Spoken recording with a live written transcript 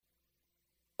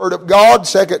Word of God,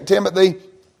 2 Timothy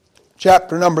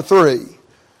chapter number 3.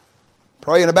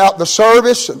 Praying about the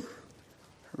service, and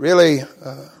really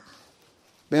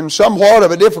been somewhat of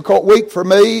a difficult week for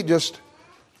me. Just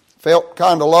felt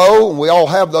kind of low, and we all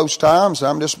have those times.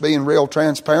 I'm just being real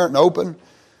transparent and open.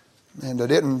 And I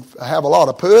didn't have a lot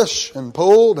of push and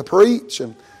pull to preach,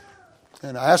 and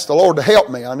I asked the Lord to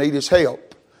help me. I need His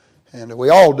help, and we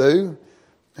all do.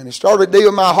 And He started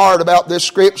dealing my heart about this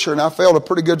scripture, and I felt a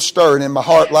pretty good stirring in my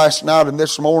heart last night and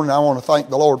this morning. I want to thank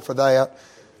the Lord for that,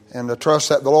 and I trust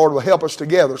that the Lord will help us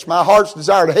together. It's my heart's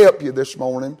desire to help you this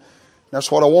morning. That's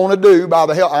what I want to do by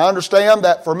the help. I understand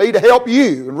that for me to help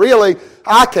you, and really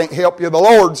I can't help you. The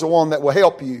Lord's the one that will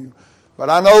help you. But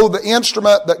I know the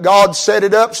instrument that God set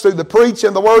it up is through the preaching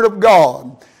of the Word of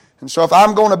God. And so if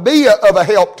I'm going to be of a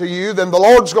help to you, then the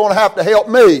Lord's going to have to help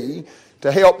me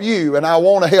to help you. And I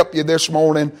want to help you this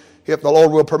morning if the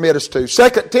Lord will permit us to.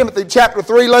 2 Timothy chapter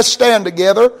 3, let's stand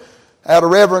together out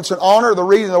of reverence and honor the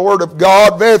reading of the Word of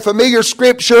God. Very familiar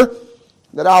scripture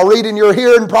that I'll read in your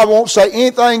hearing. Probably won't say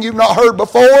anything you've not heard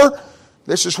before.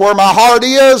 This is where my heart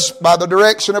is by the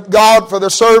direction of God for the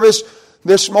service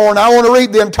this morning. I want to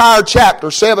read the entire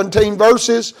chapter, 17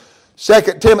 verses, 2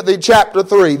 Timothy chapter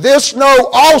 3. This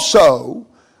know also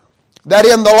that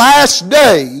in the last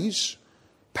days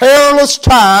perilous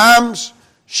times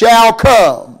shall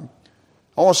come.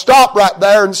 I want to stop right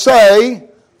there and say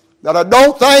that I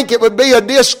don't think it would be a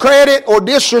discredit or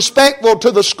disrespectful to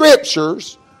the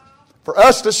Scriptures for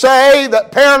us to say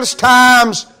that perilous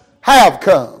times have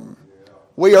come.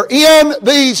 We are in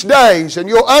these days, and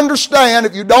you'll understand,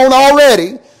 if you don't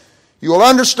already, you'll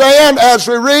understand as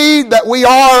we read that we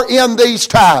are in these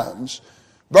times.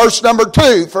 Verse number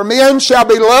 2, for men shall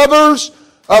be lovers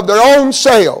of their own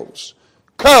selves,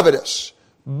 covetous,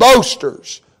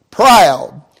 boasters,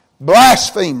 proud,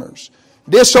 blasphemers,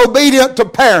 disobedient to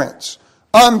parents,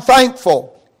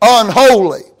 unthankful,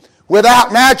 unholy,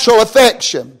 without natural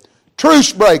affection,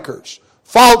 truce breakers,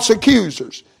 false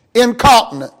accusers,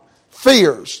 incontinent,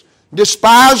 fierce,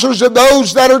 despisers of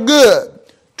those that are good,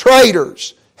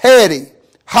 traitors, heady,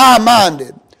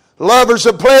 high-minded, lovers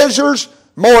of pleasures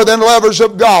more than lovers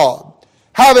of God,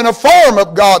 having a form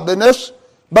of godliness,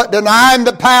 but denying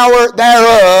the power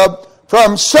thereof.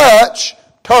 From such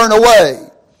turn away.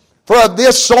 For of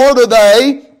this sort are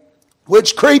they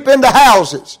which creep into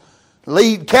houses,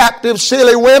 lead captive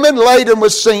silly women laden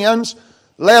with sins,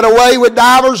 led away with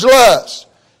divers lusts,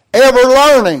 ever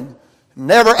learning,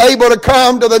 never able to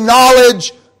come to the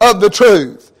knowledge of the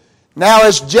truth. Now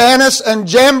as Jannes and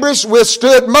Jambres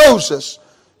withstood Moses,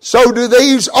 so do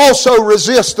these also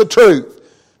resist the truth.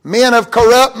 Men of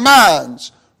corrupt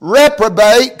minds,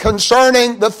 reprobate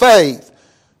concerning the faith.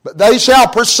 But they shall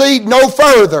proceed no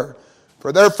further,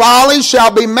 for their folly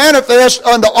shall be manifest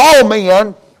unto all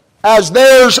men, as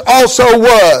theirs also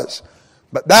was.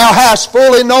 But thou hast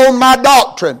fully known my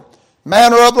doctrine,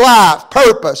 manner of life,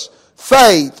 purpose,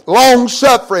 faith,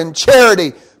 long-suffering,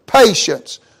 charity,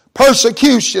 patience,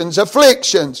 persecutions,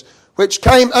 afflictions, which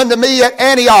came unto me at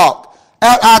Antioch,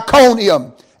 at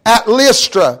Iconium, at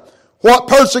Lystra, what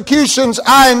persecutions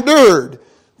I endured,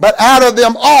 but out of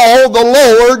them all the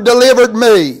Lord delivered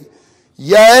me.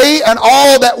 Yea, and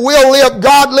all that will live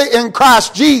godly in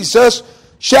Christ Jesus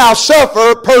shall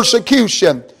suffer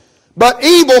persecution. But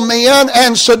evil men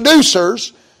and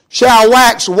seducers shall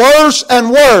wax worse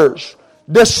and worse,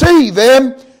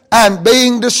 deceiving and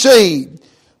being deceived.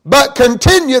 But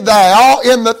continue thou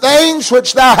in the things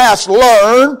which thou hast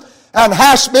learned and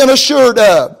hast been assured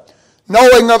of,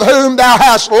 knowing of whom thou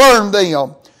hast learned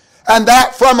them, and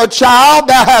that from a child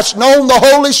thou hast known the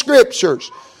Holy Scriptures,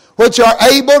 which are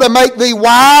able to make thee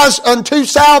wise unto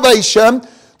salvation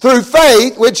through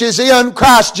faith which is in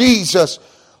Christ Jesus.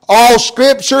 All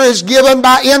Scripture is given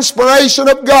by inspiration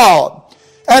of God,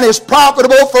 and is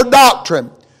profitable for doctrine,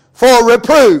 for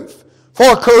reproof,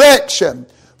 for correction,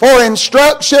 for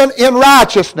instruction in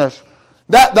righteousness,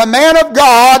 that the man of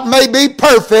God may be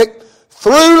perfect,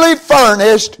 thoroughly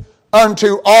furnished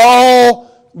unto all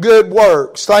good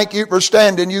works. Thank you for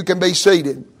standing. You can be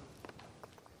seated.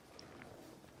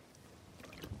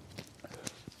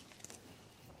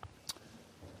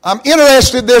 I'm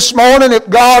interested this morning if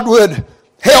God would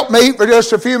help me for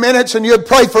just a few minutes and you'd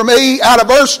pray for me out of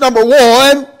verse number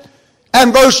 1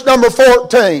 and verse number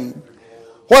 14,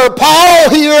 where Paul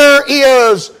here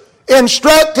is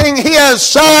instructing his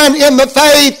son in the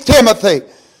faith, Timothy.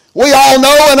 We all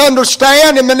know and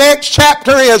understand in the next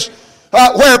chapter is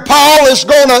where Paul is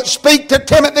going to speak to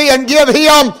Timothy and give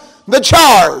him the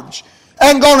charge,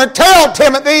 and going to tell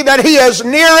Timothy that he is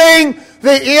nearing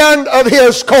the end of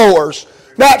his course.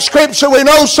 That scripture we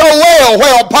know so well.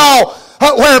 Well, Paul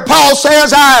where Paul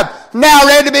says, I'm now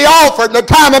ready to be offered. The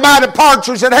time of my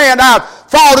departure is at hand. I've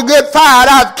fought a good fight.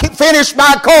 I've finished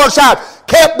my course. I've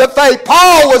kept the faith.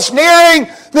 Paul was nearing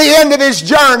the end of his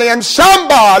journey, and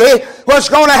somebody was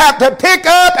going to have to pick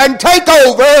up and take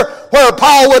over where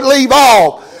Paul would leave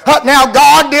off. Now,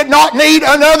 God did not need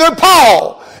another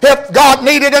Paul. If God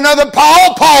needed another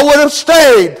Paul, Paul would have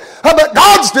stayed. But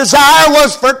God's desire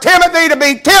was for Timothy to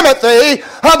be Timothy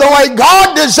the way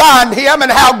God designed him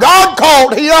and how God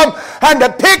called him, and to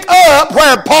pick up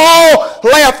where Paul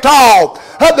left off.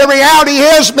 The reality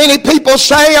is, many people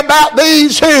say about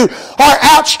these who are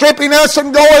outstripping us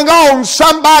and going on,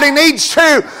 somebody needs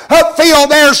to fill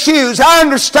their shoes. I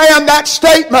understand that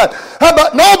statement,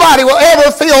 but nobody will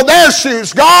ever fill their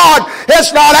shoes. God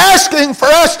is not asking for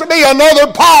us to be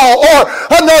another Paul or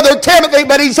another Timothy,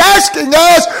 but He's asking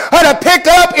us to pick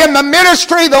up in the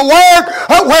ministry, the work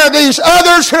where these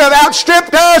others who have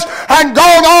outstripped us and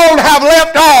gone on have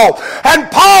left off. And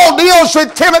Paul deals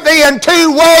with Timothy in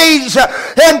two ways,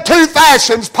 in two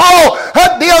fashions. Paul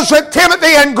deals with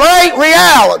Timothy in great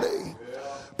reality.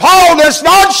 Paul does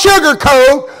not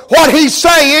sugarcoat what he's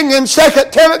saying in 2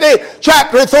 Timothy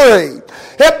chapter 3.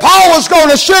 If Paul was going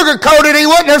to sugarcoat it, he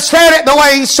wouldn't have said it the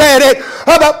way he said it.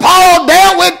 But Paul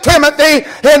dealt with Timothy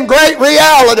in great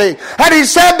reality. And he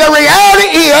said the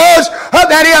reality is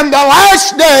that in the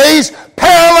last days,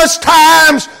 perilous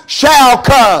times shall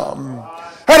come.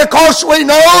 And of course we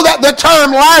know that the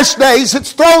term last days,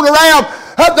 it's thrown around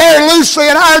very loosely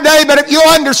in our day, but if you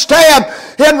understand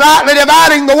in rightly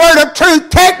dividing the word of truth,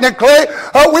 technically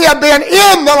we have been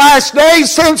in the last days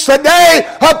since the day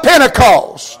of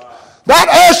Pentecost. That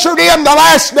ushered in the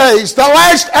last days, the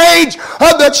last age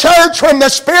of the church, when the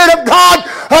Spirit of God,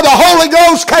 the Holy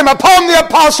Ghost, came upon the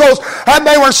apostles, and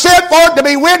they were sent forth to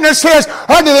be witnesses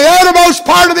unto the uttermost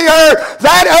part of the earth.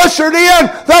 That ushered in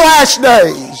the last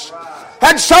days.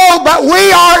 And so, but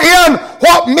we are in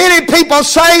what many people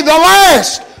say the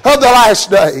last of the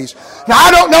last days. Now,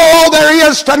 I don't know all there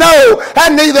is to know,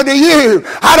 and neither do you.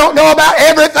 I don't know about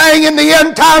everything in the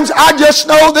end times. I just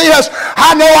know this.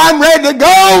 I know I'm ready to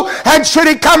go, and should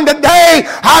He come today,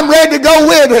 I'm ready to go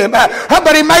with Him.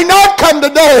 But He may not come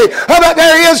today. But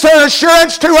there is an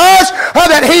assurance to us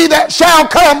that He that shall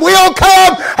come will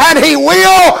come, and He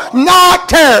will not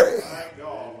tarry.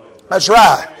 That's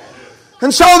right.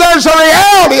 And so there's a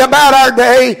reality about our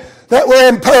day that we're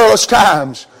in perilous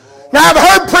times. Now, I've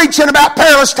heard preaching about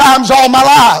perilous times all my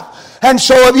life, and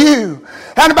so have you.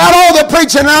 And about all the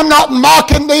preaching, I'm not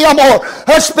mocking them or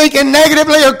speaking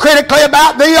negatively or critically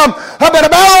about them, but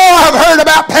about all I've heard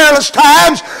about perilous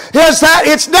times is that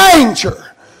it's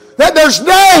danger. That there's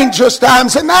dangerous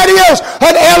times, and that is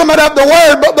an element of the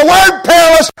word, but the word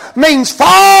perilous means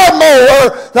far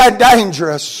more than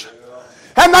dangerous.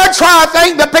 And that's why I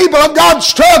think the people of God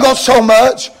struggle so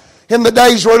much in the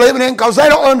days we're living in, because they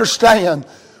don't understand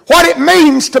what it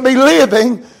means to be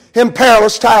living in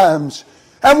perilous times.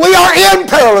 And we are in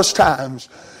perilous times.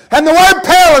 And the word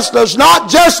perilous does not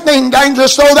just mean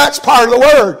dangerous, though that's part of the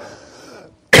word.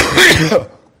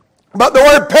 But the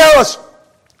word perilous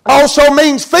also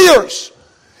means fierce.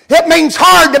 It means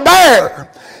hard to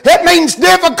bear. It means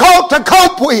difficult to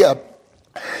cope with.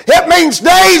 It means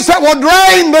days that will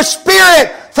drain the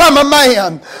spirit from a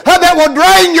man, that will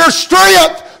drain your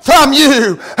strength from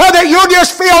you, that you'll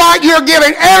just feel like you're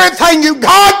giving everything you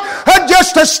got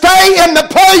just to stay in the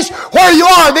place where you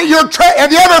are. That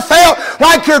have you ever felt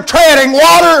like you're treading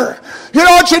water? You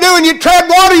know what you do when you tread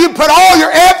water? You put all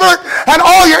your effort and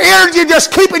all your energy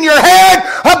just keeping your head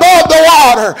above the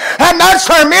water. And that's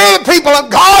where many people of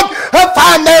God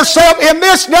find themselves in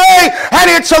this day, and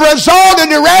it's a result, a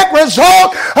direct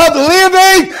result of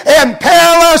living in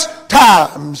perilous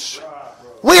times.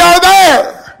 We are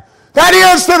there. That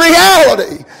is the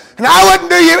reality. And I wouldn't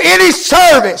do you any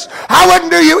service. I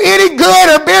wouldn't do you any good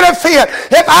or benefit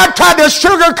if I tried to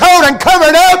sugarcoat and cover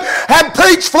it up and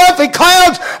preach fluffy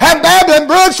clouds and babbling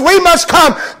brooks. We must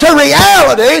come to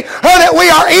reality that we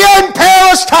are in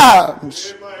perilous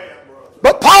times.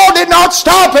 But Paul did not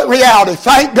stop at reality,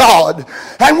 thank God.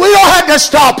 And we don't have to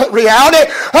stop at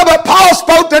reality. But Paul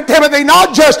spoke to Timothy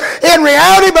not just in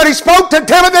reality, but he spoke to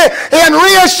Timothy in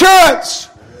reassurance.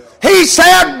 He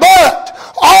said, but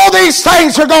all these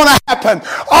things are going to happen.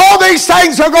 All these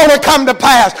things are going to come to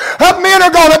pass. Men are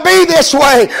going to be this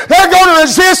way. They're going to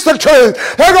resist the truth.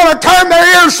 They're going to turn their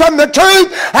ears from the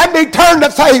truth and be turned to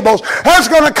fables. There's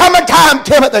going to come a time,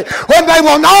 Timothy, when they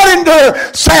will not endure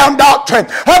sound doctrine,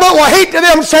 but will heap to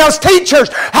themselves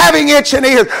teachers having itching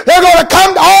ears. They're going to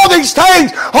come to all these things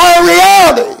are a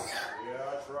reality. Yeah,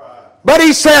 that's right. But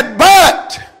he said,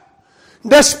 but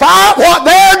despite what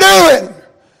they're doing,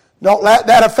 don't let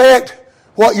that affect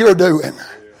what you're doing.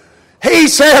 He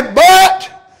said, but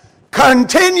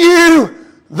continue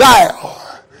thou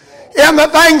in the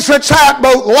things which thou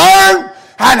both learned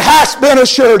and hast been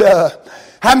assured of.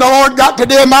 And the Lord got to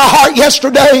do in my heart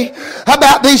yesterday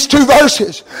about these two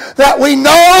verses, that we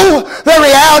know the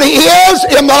reality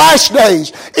is in the last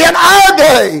days, in our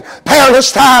day,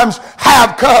 perilous times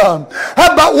have come.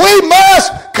 But we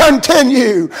must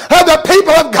continue. The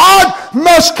people of God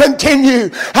must continue.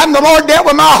 And the Lord dealt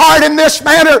with my heart in this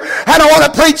manner, and I want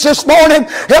to preach this morning,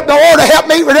 if the Lord will help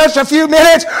me for just a few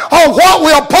minutes, on what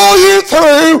will pull you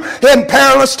through in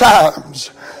perilous times.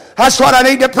 That's what I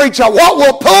need to preach on. What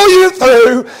will pull you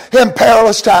through in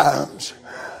perilous times.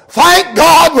 Thank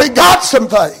God we got some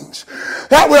things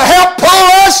that will help pull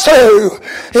us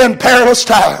through in perilous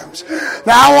times.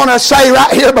 Now I want to say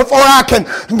right here before I can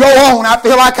go on, I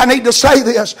feel like I need to say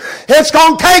this. It's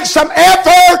going to take some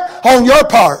effort on your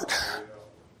part.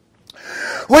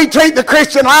 We treat the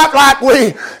Christian life like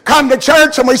we come to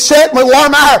church and we sit and we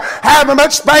warm however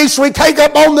much space we take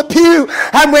up on the pew,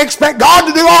 and we expect God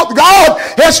to do all. God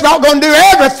is not going to do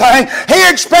everything.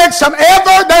 He expects some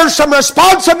effort. There's some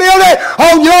responsibility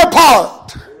on your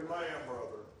part.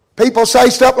 People say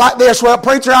stuff like this, well,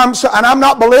 preacher, and I'm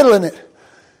not belittling it.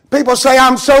 People say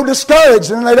I'm so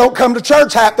discouraged and they don't come to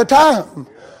church half the time.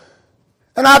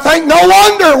 And I think no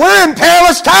wonder we're in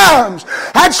perilous times.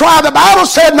 That's why the Bible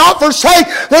said, not forsake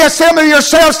the assembly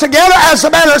yourselves together as the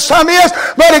manner of some is,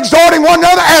 but exhorting one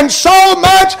another, and so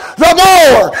much the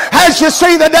more as you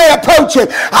see the day approaching.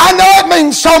 I know it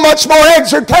means so much more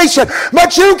exhortation,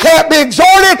 but you can't be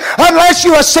exhorted unless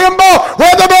you assemble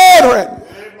with the brethren.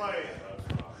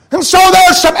 And so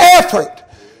there's some effort.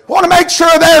 I want to make sure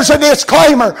there's a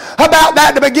disclaimer about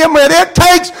that to begin with. It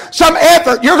takes some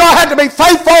effort. You're going to have to be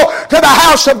faithful to the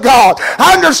house of God.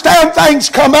 I understand things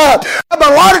come up, but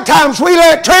a lot of times we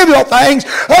let trivial things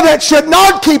that should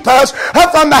not keep us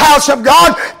from the house of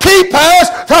God keep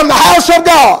us from the house of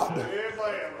God.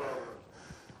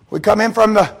 We come in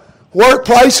from the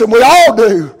workplace, and we all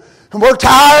do, and we're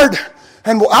tired,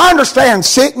 and I understand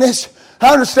sickness.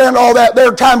 I understand all that. There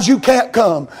are times you can't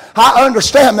come. I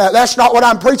understand that. That's not what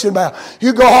I'm preaching about.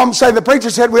 You go home and say, the preacher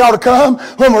said we ought to come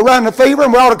when we're running a fever,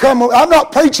 and we ought to come. I'm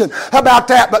not preaching about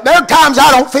that. But there are times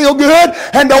I don't feel good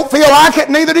and don't feel like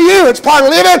it, neither do you. It's part of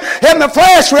living in the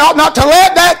flesh. We ought not to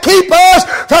let that keep us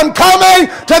from coming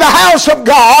to the house of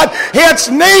God. It's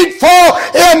needful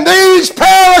in these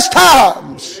perilous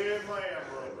times.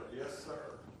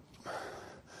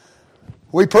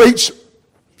 We preach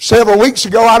several weeks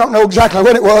ago, I don't know exactly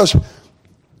when it was,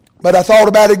 but I thought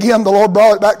about it again. The Lord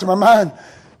brought it back to my mind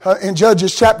in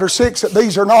Judges chapter 6, that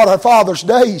these are not our father's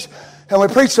days. And we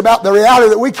preached about the reality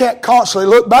that we can't constantly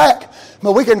look back,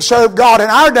 but we can serve God in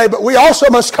our day. But we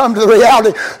also must come to the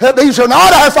reality that these are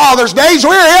not our father's days.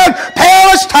 We're in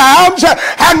perilous times,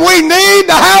 and we need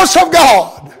the house of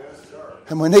God.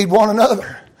 And we need one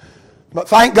another. But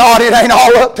thank God it ain't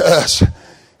all up to us.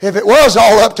 If it was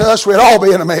all up to us, we'd all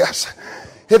be in a mess.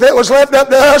 If it was left up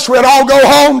to us, we'd all go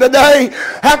home today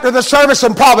after the service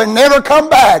and probably never come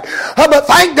back. But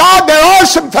thank God there are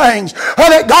some things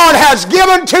that God has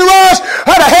given to us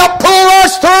to help pull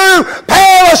us through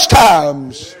perilous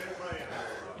times.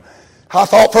 I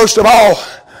thought, first of all,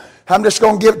 I'm just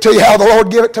going to give it to you how the Lord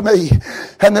gave it to me,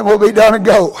 and then we'll be done and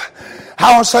go.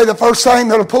 I want to say the first thing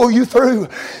that will pull you through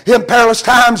in perilous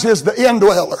times is the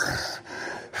indweller.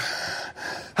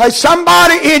 Hey,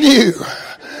 somebody in you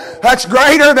that's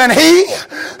greater than he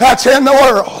that's in the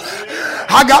world.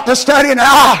 I got to study, and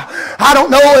I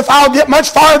don't know if I'll get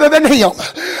much farther than him.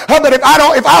 But if I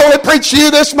only preach to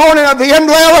you this morning of the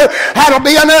indweller, that'll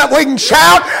be enough. We can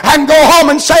shout and go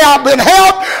home and say, I've been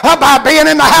helped by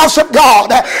being in the house of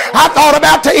God. I thought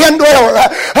about the indweller.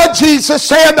 Jesus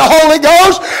said, the Holy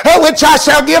Ghost, which I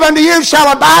shall give unto you, shall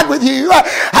abide with you,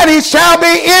 and he shall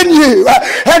be in you.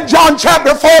 In John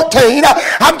chapter 14,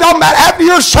 I'm talking about after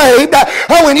you're saved,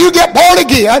 when you get born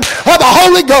again, the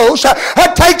Holy Ghost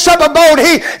takes up abode.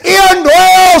 He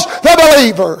indwells the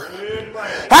believer.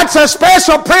 That's a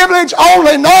special privilege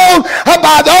only known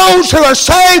by those who are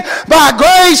saved by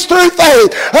grace through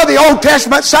faith. The Old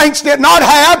Testament saints did not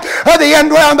have the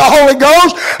indwelling of the Holy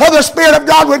Ghost. The Spirit of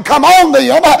God would come on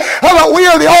them. But we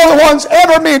are the only ones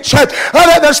ever mentioned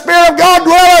that the Spirit of God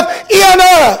dwelleth in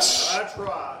us.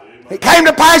 It came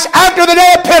to pass after the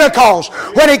day of Pentecost,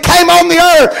 when he came on the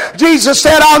earth, Jesus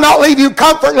said, I'll not leave you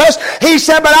comfortless. He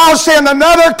said, but I'll send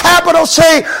another, capital C,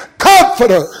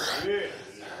 Comforter.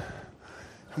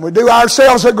 And we do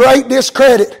ourselves a great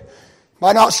discredit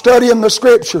by not studying the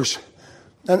Scriptures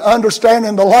and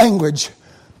understanding the language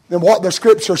and what the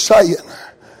Scripture's saying.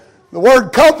 The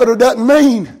word Comforter doesn't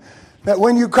mean That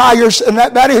when you cry, and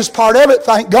that is part of it,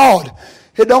 thank God.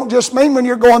 It don't just mean when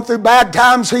you're going through bad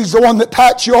times, He's the one that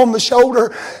pats you on the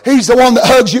shoulder. He's the one that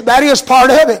hugs you. That is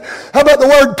part of it. But the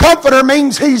word comforter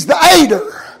means He's the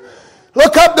aider.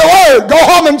 Look up the word. Go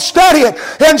home and study it.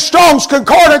 In Strong's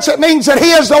Concordance, it means that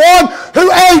He is the one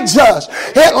who aids us.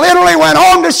 It literally went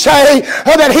on to say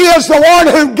that He is the one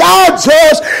who guides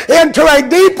us into a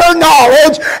deeper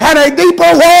knowledge and a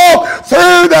deeper walk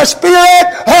through the Spirit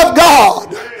of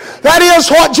God. That is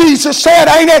what Jesus said,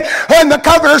 ain't it? When the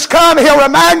comforters come, He'll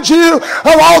remind you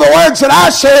of all the words that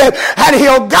I said, and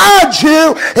He'll guide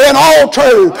you in all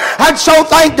truth. And so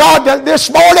thank God that this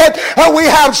morning we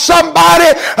have somebody,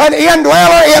 an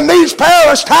indweller in these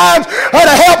perilous times,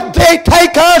 to help take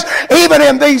us even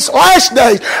in these last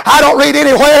days. I don't read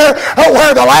anywhere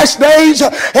where the last days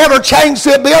ever changed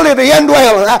the ability of the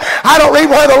indweller. I don't read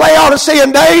where the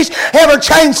Laodicean days ever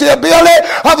changed the ability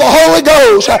of the Holy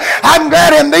Ghost. I'm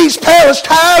glad in these perilous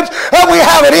times we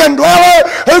have an indweller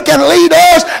who can lead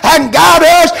us and guide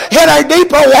us in a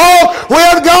deeper walk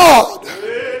with God.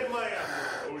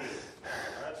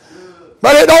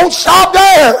 But it don't stop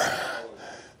there.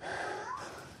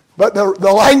 But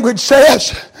the language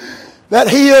says that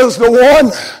He is the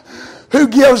one who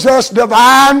gives us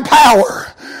divine power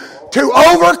to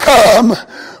overcome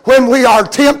when we are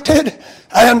tempted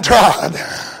and tried.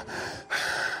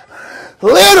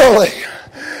 Literally,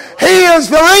 He is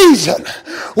the reason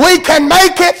we can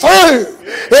make it through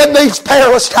in these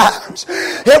perilous times.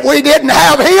 If we didn't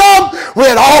have Him,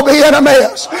 we'd all be in a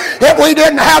mess. If we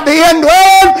didn't have the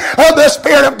indwelling of the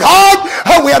Spirit of God,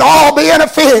 we'd all be in a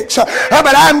fix.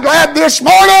 But I'm glad this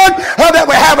morning that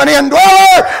we have an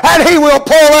indweller, and He will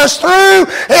pull us through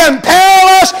in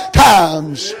perilous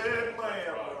times.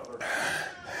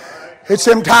 It's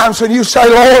them times when you say,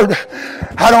 Lord,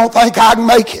 I don't think I can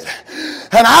make it.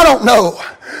 And I don't know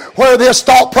where this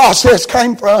thought process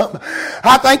came from.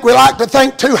 I think we like to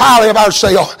think too highly of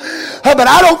ourselves. But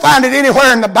I don't find it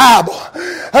anywhere in the Bible.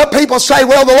 People say,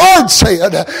 well, the Lord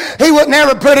said He would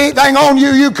never put anything on you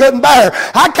you couldn't bear.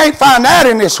 I can't find that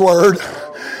in this Word.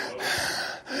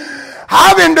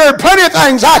 I've endured plenty of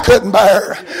things I couldn't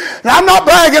bear. And I'm not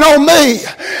bragging on me.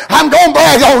 I'm going to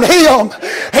brag on Him.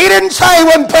 He didn't say He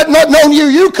wouldn't put nothing on you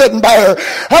you couldn't bear.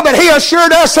 But He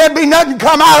assured us there'd be nothing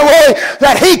come our way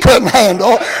that He couldn't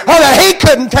handle, or that He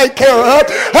couldn't take care of,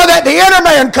 or that the inner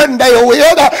man couldn't deal with,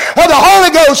 or the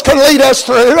Holy Ghost can lead us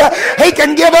through. He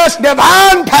can give us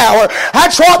divine power.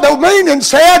 That's what the meaning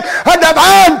said, a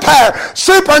divine power,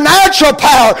 supernatural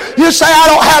power. You say,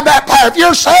 I don't have that power. If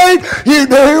you're saved, you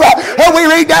do. We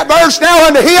read that verse now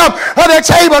unto Him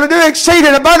that's able to do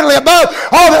exceeding abundantly above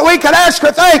all that we can ask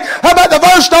or think. But the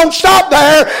verse don't stop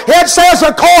there. It says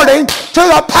according to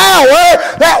the power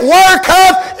that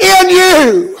worketh in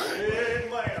you.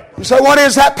 You say, what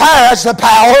is that power? That's the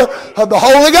power of the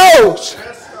Holy Ghost.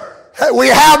 We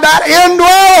have that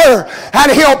indweller,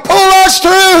 and He'll pull us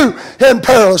through in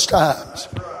perilous times.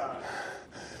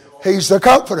 He's the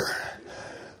comforter.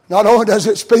 Not only does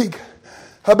it speak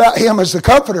about Him as the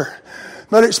comforter,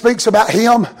 but it speaks about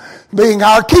Him being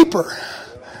our keeper.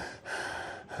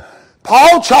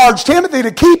 Paul charged Timothy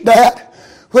to keep that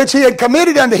which he had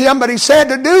committed unto him, but he said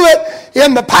to do it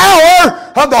in the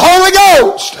power of the Holy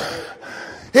Ghost.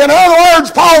 In other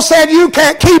words, Paul said, you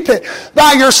can't keep it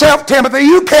by yourself, Timothy.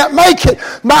 You can't make it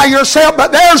by yourself,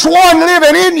 but there's one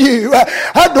living in you,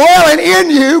 dwelling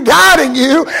in you, guiding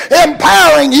you,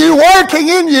 empowering you, working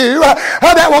in you,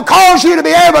 that will cause you to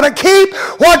be able to keep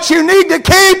what you need to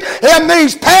keep in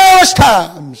these perilous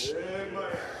times.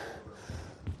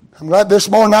 I'm glad this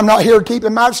morning I'm not here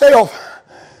keeping myself.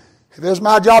 If it was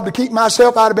my job to keep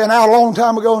myself, I'd have been out a long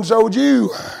time ago, and so would you.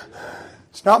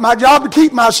 It's not my job to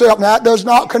keep myself. Now, it does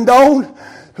not condone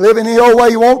living the old way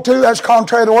you want to. That's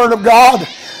contrary to the Word of God.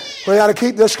 We got to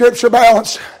keep the Scripture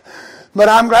balanced. But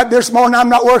I'm glad this morning I'm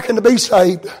not working to be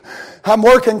saved. I'm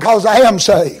working because I am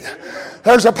saved.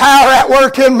 There's a power at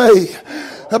work in me.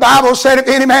 The Bible said, if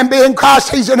any man be in Christ,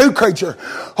 he's a new creature.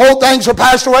 Old things are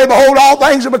passed away. Behold, all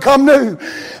things have become new.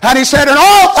 And he said, and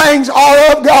all things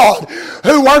are of God,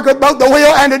 who worketh both the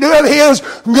will and to do of His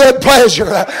good pleasure.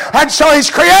 And so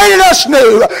He's created us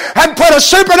new and put a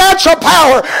supernatural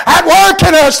power at work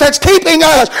in us that's keeping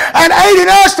us and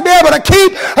aiding us to be able to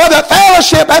keep the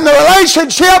fellowship and the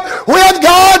relationship with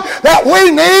God that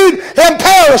we need in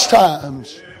perilous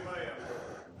times.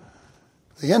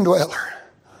 The indweller.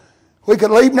 We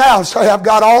could leave now and say, I've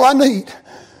got all I need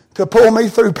to pull me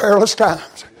through perilous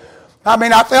times. I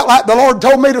mean, I felt like the Lord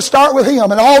told me to start with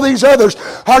Him, and all these others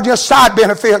are just side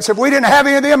benefits. If we didn't have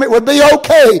any of them, it would be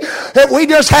okay. If we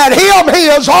just had Him, He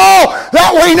is all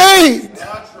that we need.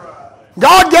 That's right.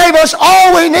 God gave us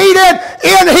all we needed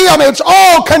in Him. It's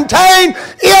all contained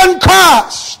in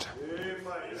Christ.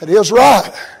 That is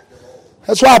right.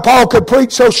 That's why Paul could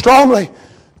preach so strongly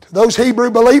to those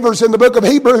Hebrew believers in the book of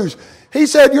Hebrews. He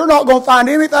said, you're not going to find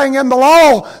anything in the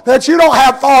law that you don't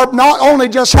have far, not only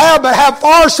just have, but have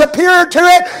far superior to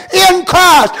it in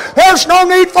Christ. There's no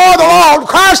need for the law.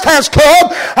 Christ has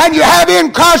come, and you have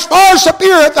in Christ far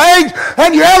superior things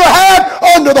than you ever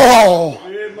had under the law.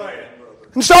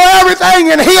 And so everything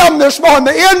in Him this morning,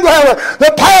 the indweller,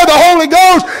 the power of the Holy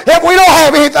Ghost, if we don't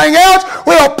have anything else,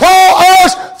 will pull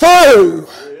us through.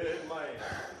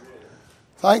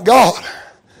 Thank God.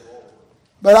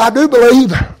 But I do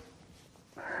believe,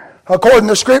 according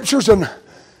to Scriptures and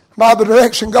by the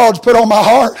direction God's put on my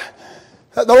heart,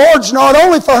 that the Lord's not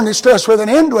only furnished us with an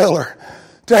indweller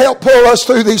to help pull us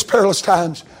through these perilous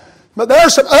times, but there are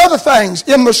some other things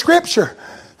in the Scripture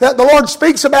that the Lord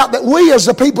speaks about that we as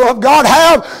the people of God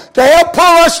have to help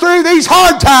pull us through these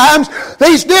hard times,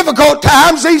 these difficult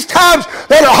times, these times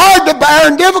that are hard to bear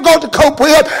and difficult to cope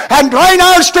with and drain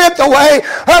our strength away.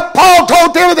 Paul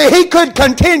told Timothy he could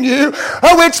continue,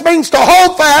 which means to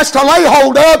hold fast, to lay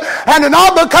hold of, and to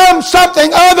not become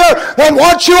something other than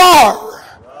what you are.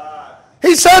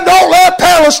 He said, don't let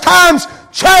perilous times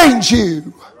change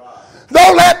you.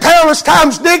 Don't let perilous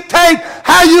times dictate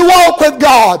how you walk with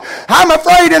God. I'm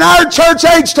afraid in our church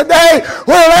age today,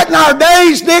 we're letting our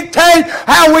days dictate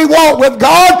how we walk with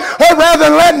God, rather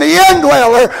than letting the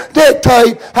indweller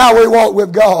dictate how we walk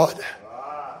with God.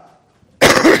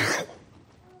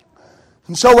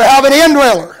 And so we have an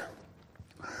indweller.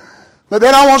 But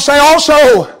then I want to say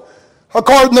also,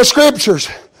 according to the Scriptures,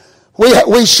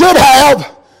 we should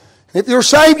have, if you're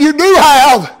saved, you do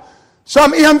have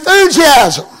some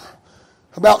enthusiasm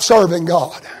about serving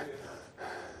God.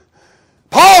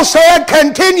 Paul said,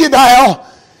 continue thou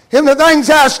in the things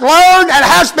thou hast learned and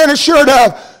hast been assured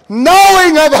of,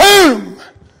 knowing of whom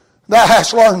thou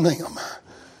hast learned them.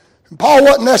 And Paul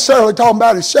wasn't necessarily talking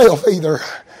about himself either.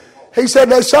 He said,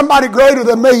 there's somebody greater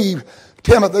than me,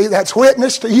 Timothy, that's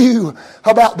witnessed to you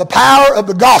about the power of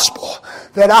the gospel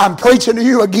that I'm preaching to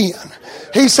you again.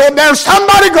 He said, there's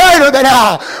somebody greater than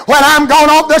I. When I'm gone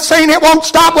off the scene, it won't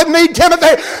stop with me,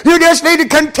 Timothy. You just need to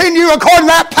continue according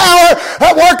to that power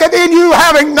that worketh in you,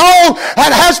 having known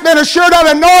and hast been assured of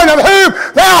and knowing of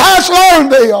whom thou hast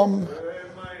learned them.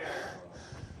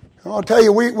 I'll tell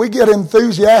you, we get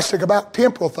enthusiastic about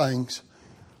temporal things.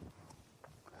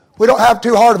 We don't have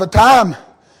too hard of a time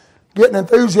getting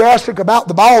enthusiastic about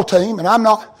the ball team. And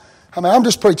I'm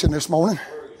just preaching this morning.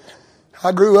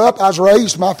 I grew up, I was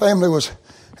raised, my family was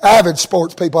avid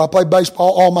sports people. I played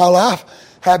baseball all my life,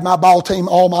 had my ball team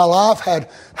all my life, had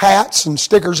hats and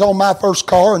stickers on my first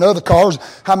car and other cars.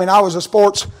 I was a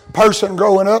sports person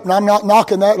growing up, and I'm not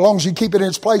knocking that as long as you keep it in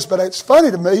its place, but it's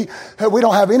funny to me that we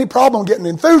don't have any problem getting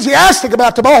enthusiastic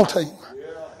about the ball team.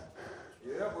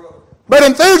 But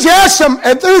enthusiasm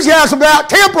about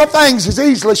temporal things is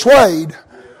easily swayed.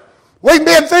 We can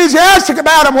be enthusiastic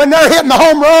about them when they're hitting the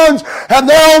home runs and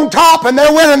they're on top and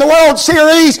they're winning the World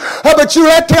Series, but you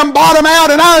let them bottom out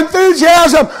and our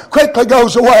enthusiasm quickly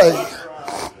goes away.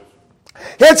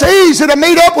 It's easy to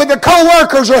meet up with the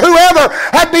co-workers or whoever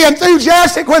and be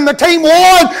enthusiastic when the team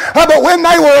won, but when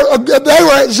they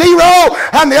were at zero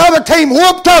and the other team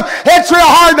whooped them, it's real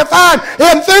hard to find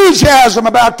enthusiasm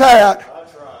about that.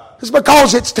 It's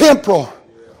because it's temporal.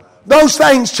 Those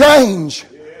things change.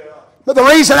 But the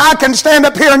reason I can stand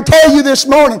up here and tell you this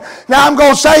morning, now I'm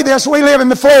going to say this, we live in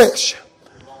the flesh.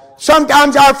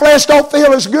 Sometimes our flesh don't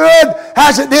feel as good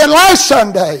as it did last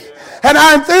Sunday. And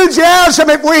our enthusiasm,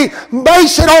 if we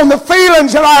base it on the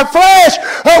feelings of our flesh,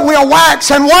 will wax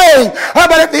and wane.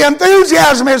 But if the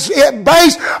enthusiasm is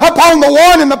based upon the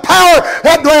one and the power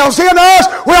that dwells in us,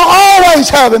 we'll always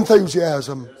have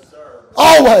enthusiasm.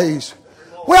 Always.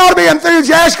 We ought to be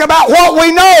enthusiastic about what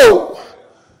we know.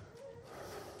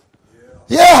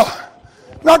 Yeah.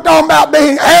 Not talking about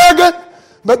being arrogant,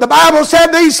 but the Bible said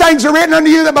these things are written unto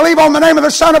you that believe on the name of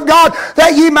the Son of God,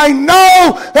 that ye may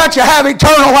know that you have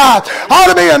eternal life. I ought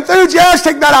to be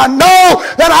enthusiastic that I know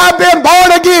that I've been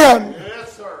born again.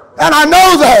 Yes, sir. And I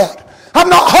know that. I'm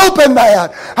not hoping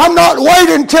that. I'm not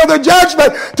waiting till the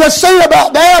judgment to see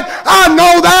about that. I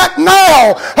know that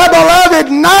now.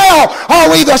 Beloved, now are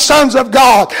we the sons of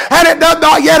God. And it does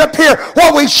not yet appear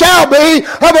what we shall be.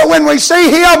 But when we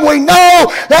see Him, we know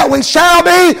that we shall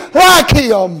be like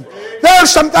Him. There are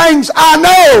some things I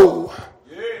know.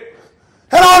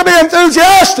 And I ought to be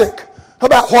enthusiastic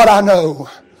about what I know.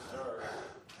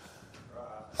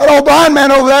 That old blind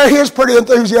man over there, he was pretty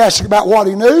enthusiastic about what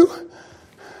he knew.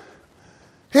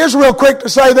 He was real quick to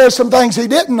say there's some things he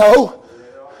didn't know.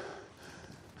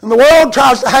 And the world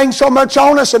tries to hang so much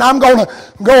on us, and I'm going to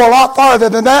go a lot farther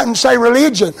than that and say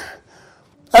religion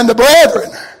and the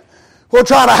brethren will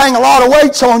try to hang a lot of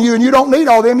weights on you, and you don't need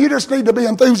all them. You just need to be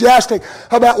enthusiastic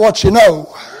about what you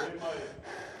know.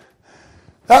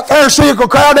 That Pharisaical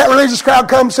crowd, that religious crowd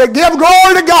come and said, give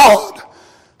glory to God.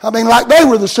 I mean, like they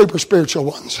were the super spiritual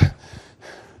ones.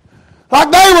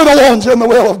 Like they were the ones in the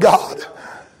will of God.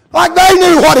 Like they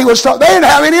knew what he was talking. They didn't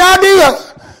have any idea.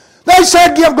 They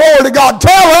said, give glory to God.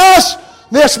 Tell us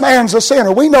this man's a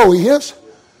sinner. We know he is.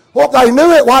 Well, if they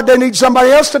knew it, why did they need somebody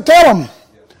else to tell them?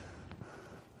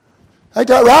 Ain't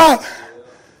that right?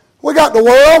 We got the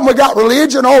world and we got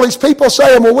religion. All these people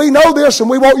saying, well, we know this and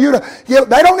we want you to.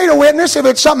 They don't need a witness if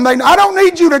it's something they know. I don't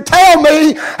need you to tell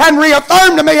me and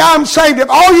reaffirm to me I'm saved. If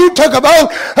all you took a vote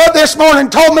this morning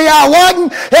and told me I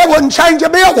wasn't, it wouldn't change a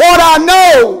bit what I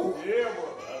know. Yeah,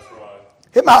 well, that's right.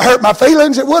 It might hurt my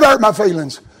feelings. It would hurt my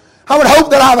feelings. I would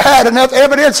hope that I've had enough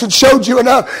evidence and showed you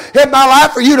enough in my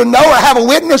life for you to know or have a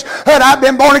witness that I've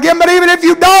been born again. But even if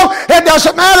you don't, it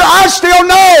doesn't matter. I still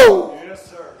know. Yes,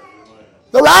 sir. Amen.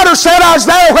 The writer said I was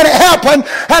there when it happened,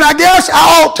 and I guess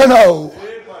I ought to know.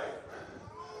 Amen.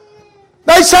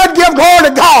 They said, give glory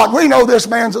to God. We know this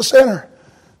man's a sinner.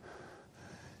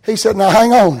 He said, now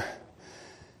hang on.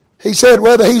 He said,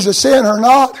 whether he's a sinner or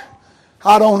not,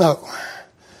 I don't know.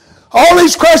 All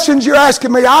these questions you're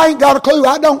asking me, I ain't got a clue.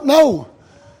 I don't know.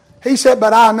 He said,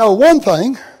 but I know one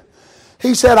thing.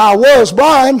 He said, I was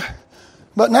blind,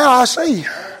 but now I see.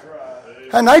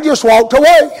 And they just walked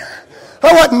away.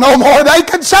 There wasn't no more they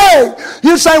could say.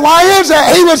 You say, why is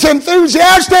that? He was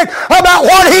enthusiastic about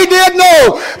what he did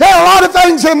know. There are a lot of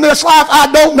things in this life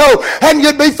I don't know. And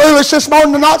you'd be foolish this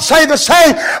morning to not say the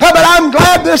same. But I'm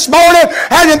glad this morning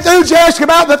and enthusiastic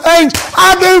about the things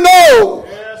I do know.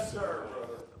 Yes, sir,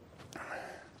 brother.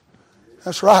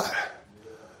 That's right.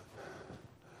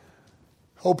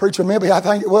 Old preacher Mibby, I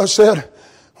think it was, said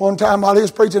one time while he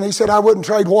was preaching, he said, I wouldn't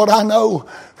trade what I know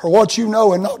for what you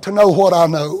know and not to know what I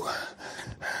know.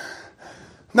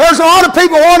 There's a lot of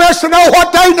people want us to know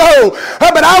what they know,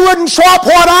 but I wouldn't swap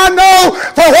what I know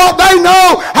for what they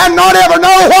know and not ever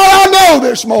know what I know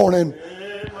this morning.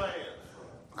 Amen.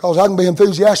 Because I can be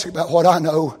enthusiastic about what I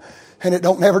know and it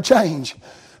don't never change.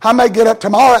 I may get up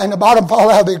tomorrow and the bottom fall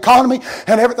out of the economy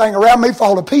and everything around me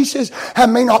fall to pieces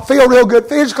and me not feel real good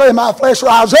physically and my flesh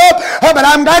rise up, but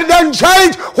I'm glad it doesn't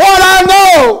change what I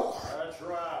know. That's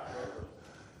right, brother.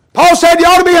 Paul said you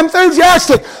ought to be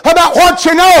enthusiastic about what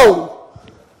you know.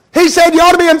 He said you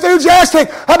ought to be enthusiastic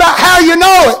about how you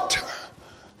know it.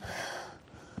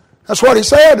 That's what he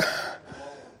said.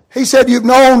 He said you've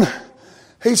known.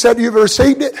 He said you've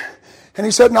received it. And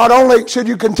he said not only should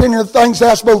you continue the things thou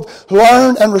hast both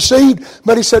learned and received,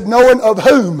 but he said knowing of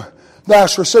whom thou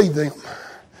hast received them.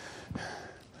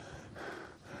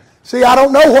 See, I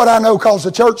don't know what I know because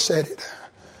the church said it.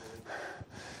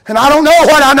 And I don't know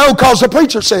what I know because the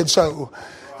preacher said so.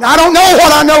 I don't know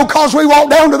what I know because we walked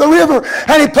down to the river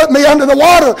and he put me under the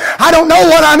water. I don't know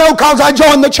what I know because I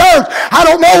joined the church. I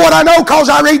don't know what I know because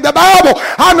I read the Bible.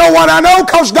 I know what I know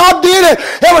because God did it.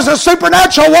 It was a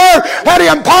supernatural word that he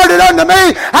imparted unto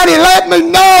me and he let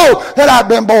me know that I've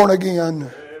been born again.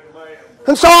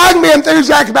 And so I can be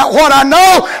enthusiastic about what I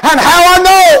know and how I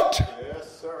know it.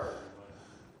 Yes, sir.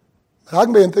 But I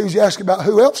can be enthusiastic about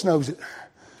who else knows it.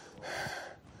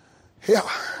 Yeah.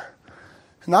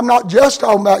 And I'm not just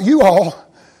talking about you all,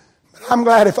 but I'm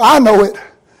glad if I know it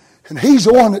and he's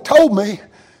the one that told me,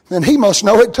 then he must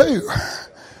know it too.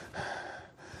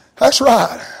 That's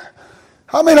right.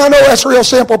 I mean, I know that's real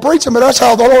simple preaching, but that's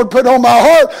how the Lord put it on my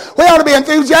heart. We ought to be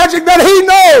enthusiastic that he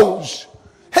knows.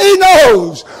 He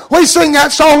knows. We sing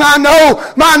that song, I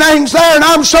know my name's there, and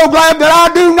I'm so glad that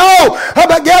I do know.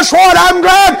 But guess what? I'm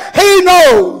glad he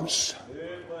knows.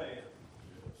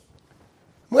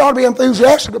 We ought to be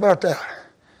enthusiastic about that.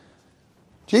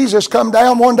 Jesus come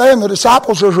down one day and the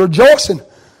disciples was rejoicing.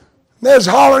 They was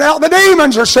hollering out, the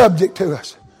demons are subject to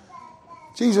us.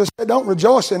 Jesus said, don't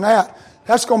rejoice in that.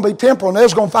 That's going to be temporal. And they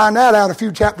was going to find that out a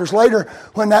few chapters later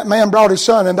when that man brought his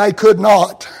son and they could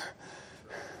not.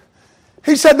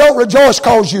 He said, don't rejoice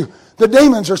because the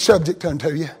demons are subject unto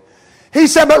you. He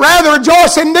said, but rather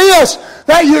rejoice in this,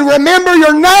 that you remember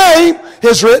your name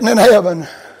is written in heaven.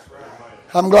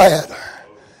 I'm glad.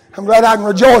 I'm glad I can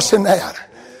rejoice in that.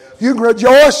 You can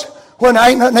rejoice when there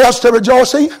ain't nothing else to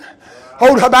rejoice in.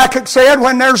 Old Habakkuk said,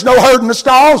 when there's no herd in the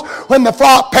stalls, when the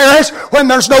flock perish, when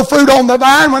there's no fruit on the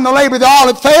vine, when the labor of the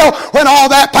olive fail, when all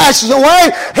that passes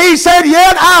away, he said,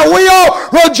 yet I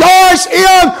will rejoice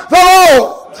in the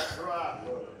Lord.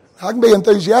 I can be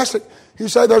enthusiastic. You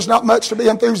say there's not much to be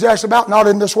enthusiastic about. Not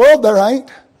in this world there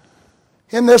ain't.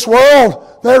 In this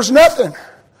world, there's nothing.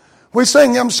 We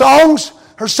sing them songs.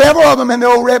 There's several of them in the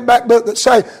old Redback book that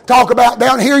say, talk about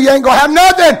down here you ain't going to have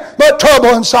nothing but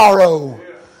trouble and sorrow.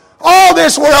 All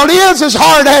this world is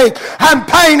heartache and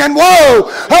pain and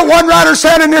woe. One writer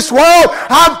said, in this world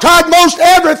I've tried most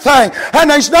everything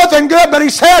and there's nothing good, but he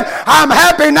said, I'm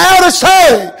happy now to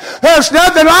say there's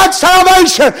nothing like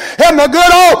salvation in the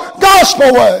good old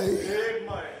gospel way.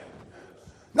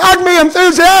 I can be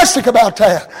enthusiastic about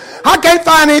that. I can't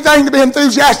find anything to be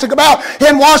enthusiastic about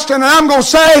in Washington, and I'm going to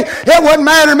say it wouldn't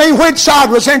matter to me which side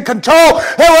was in control.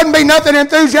 There wouldn't be nothing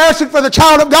enthusiastic for the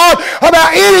child of God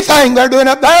about anything they're doing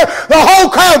up there. The whole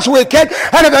crowd's wicked,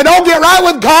 and if they don't get right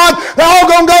with God, they're all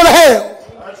going to go to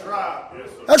hell. That's right. Yes,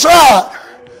 sir. That's right.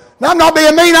 Now, I'm not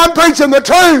being mean, I'm preaching the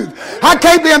truth. I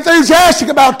can't be enthusiastic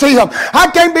about them. I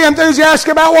can't be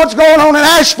enthusiastic about what's going on in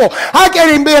Asheville. I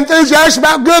can't even be enthusiastic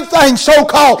about good things,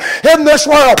 so-called, in this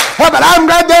world. But I'm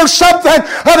glad there's something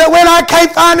that when I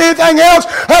can't find anything else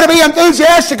to be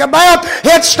enthusiastic about,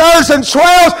 it stirs and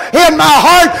swells in my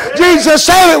heart. Jesus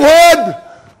said it would.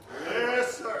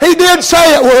 Yes, sir. He did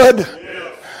say it would.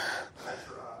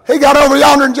 He got over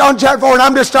yonder in John chapter 4, and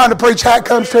I'm just trying to preach how it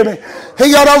comes to me.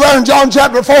 He got over there in John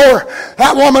chapter 4.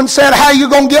 That woman said, how you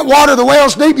going to get water? The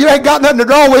well's deep. You ain't got nothing to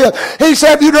draw with. He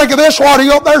said, if you drink of this water,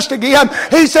 you'll thirst again.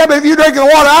 He said, but if you drink of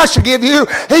the water I shall give you,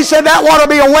 he said, that water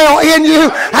will be a well in you,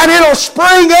 and it'll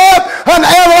spring up unto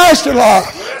everlasting life.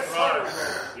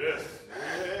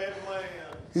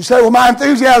 You say, well, my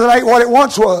enthusiasm ain't what it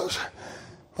once was.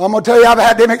 Well, I'm going to tell you, I've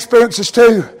had them experiences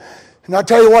too. And I'll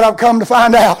tell you what I've come to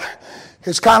find out.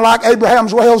 It's kind of like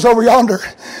Abraham's wells over yonder.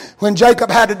 When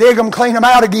Jacob had to dig them, clean them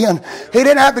out again. He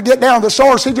didn't have to get down to the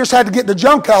source. He just had to get the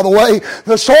junk out of the way.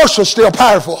 The source was still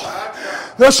powerful.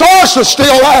 The source is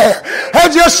still there.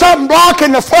 There's just something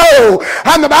blocking the flow.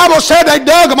 And the Bible said they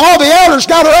dug them. All the elders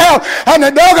got around and they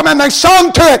dug them and they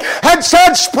sung to it and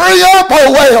said, spring up,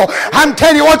 oh well. I'm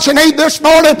telling you what you need this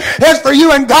morning is for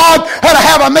you and God to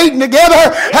have a meeting together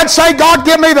and say, God,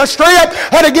 give me the strength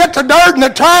to get the dirt and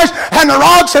the trash and the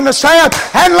rocks and the sand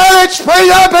and let it spring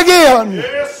up again.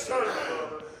 Yes, sir.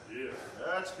 Yes,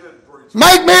 that's good preaching.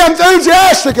 Make me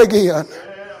enthusiastic again.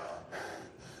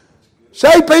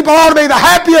 Saved people ought to be the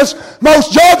happiest,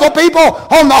 most joyful people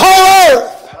on the whole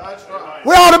earth. That's right.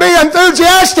 We ought to be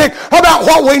enthusiastic about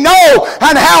what we know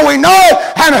and how we know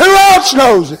it and who else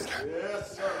knows it.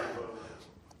 Yes, sir.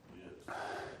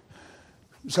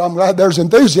 So I'm glad there's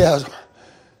enthusiasm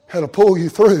that'll pull you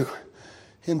through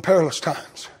in perilous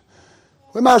times.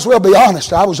 We might as well be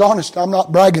honest. I was honest. I'm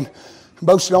not bragging and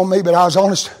boasting on me, but I was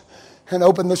honest and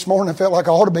open this morning. I felt like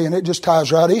I ought to be, and it just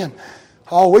ties right in.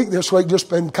 All week this week just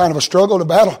been kind of a struggle, a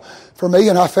battle for me,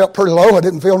 and I felt pretty low. I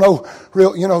didn't feel no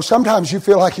real, sometimes you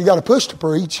feel like you got to push to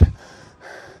preach.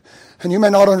 And you may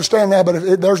not understand that,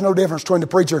 but there's no difference between the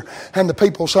preacher and the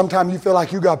people. Sometimes you feel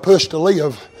like you got to push to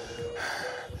live.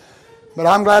 But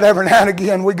I'm glad every now and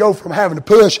again we go from having to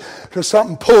push to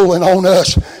something pulling on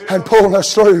us and pulling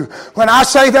us through. When I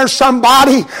say there's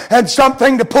somebody and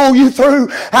something to pull you through,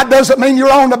 that doesn't mean you're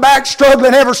on the back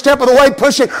struggling every step of the way,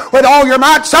 pushing with all your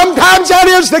might. Sometimes that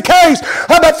is the case.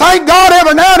 But thank God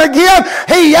every now and again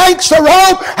He yanks the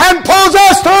rope and pulls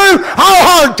us through our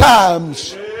hard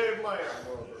times.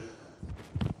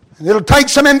 And it'll take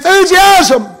some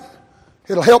enthusiasm.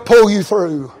 It'll help pull you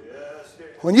through.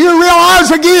 When you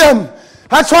realize again,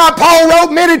 that's why Paul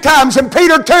wrote many times, and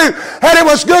Peter too, that it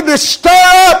was good to stir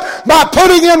up by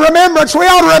putting in remembrance. We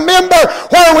ought to remember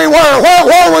where we were,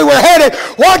 where we were headed,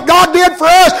 what God did for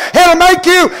us. It'll make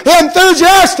you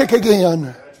enthusiastic again.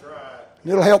 That's right.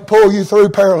 It'll help pull you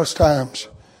through perilous times.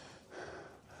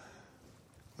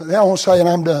 But then I want to say, and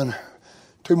I'm done,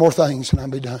 two more things and I'll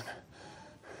be done.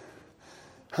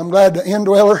 I'm glad the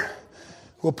indweller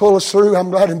will pull us through.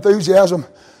 I'm glad enthusiasm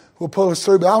will pull us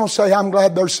through. But I want to say I'm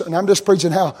glad and I'm just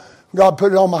preaching how God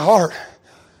put it on my heart.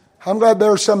 I'm glad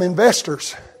there are some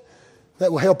investors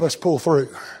that will help us pull through.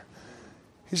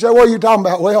 You say, what are you talking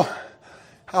about? Well,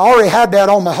 I already had that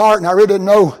on my heart and I really didn't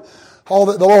know all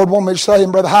that the Lord wanted me to say.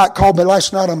 And Brother Hyatt called me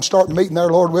last night. I'm starting meeting there,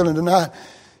 Lord willing, tonight.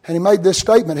 And he made this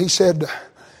statement. He said,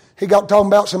 he got talking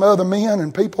about some other men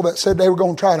and people that said they were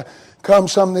going to try to come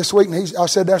some this week. And I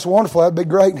said, that's wonderful. That'd be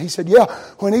great. And he said, yeah,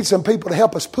 we need some people to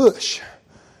help us push.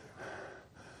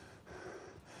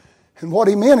 And what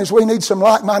he meant is we need some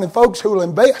like-minded folks who will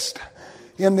invest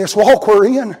in this walk we're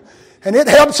in. And it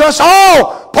helps us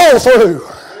all pull through.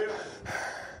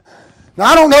 Now,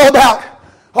 I don't know about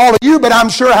all of you, but I'm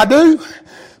sure I do.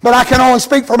 But I can only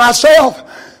speak for myself.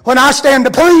 When I stand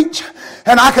to preach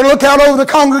And I can look out over the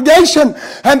congregation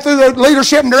and through the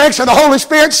leadership and direction of the Holy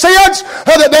Spirit sense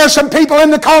that there's some people in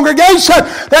the congregation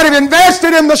that have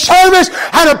invested in the service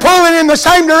and are pulling in the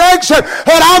same direction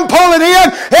that I'm pulling in.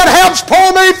 It helps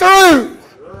pull me through.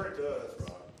 Sure it does,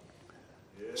 Rob.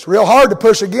 It's real hard to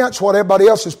push against what everybody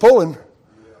else is pulling.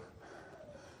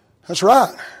 That's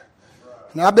right.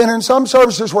 And I've been in some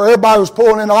services where everybody was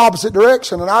pulling in the opposite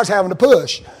direction and I was having to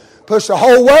push the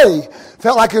whole way.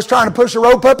 Felt like he was trying to push the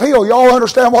rope uphill. Y'all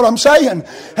understand what I'm saying?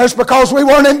 It's because we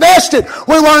weren't invested.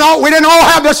 We didn't all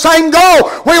have the same goal.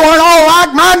 We weren't all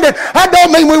like-minded. That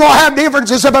don't mean we won't have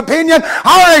differences of opinion.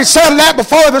 I already said that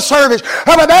before the service.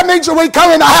 But that means that we come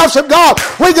in the house of God.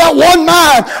 We got one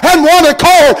mind and one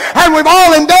accord, and we've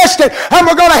all invested, and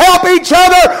we're going to help each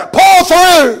other pull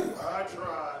through. That's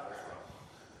right.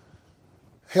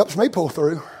 Helps me pull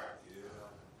through.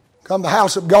 Come to the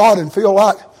house of God and feel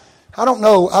like, I don't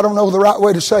know the right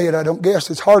way to say it. I don't guess.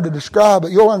 It's hard to describe,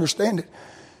 but you'll understand it.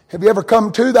 Have you ever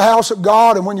come to the house of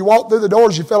God and when you walked through the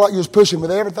doors you felt like you was pushing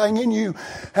with everything in you,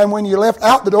 and when you left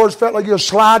out the doors felt like you was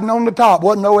sliding on the top?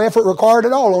 Wasn't no effort required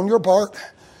at all on your part.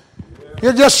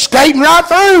 You're just skating right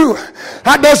through.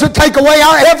 That doesn't take away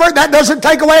our effort. That doesn't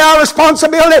take away our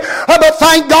responsibility. But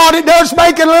thank God it does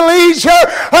make it a little easier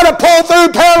to pull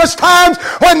through perilous times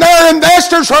when they're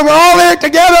investors, when we're all in it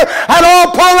together and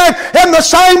all pulling in the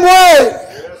same way.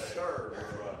 Yes, sir.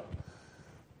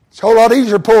 It's a whole lot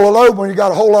easier to pull a load when you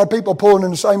got a whole lot of people pulling in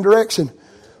the same direction.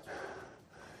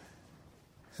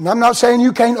 And I'm not saying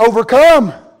you can't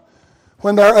overcome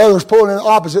when there are others pulling in the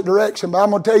opposite direction. But I'm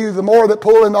going to tell you, the more that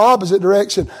pull in the opposite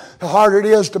direction, the harder it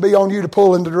is to be on you to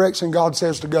pull in the direction God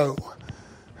says to go.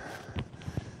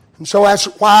 And so that's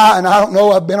why, and I don't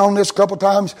know, I've been on this a couple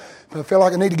times, but I feel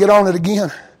like I need to get on it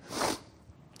again.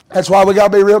 That's why we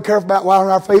got to be real careful about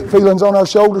wilding our feelings on our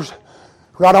shoulders,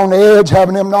 right on the edge,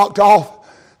 having them knocked off.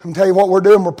 I'm tell you what we're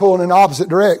doing, we're pulling in the opposite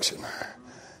direction.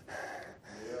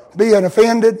 Being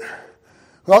offended,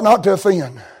 we ought not to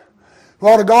offend. We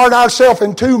ought to guard ourselves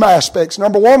in two aspects.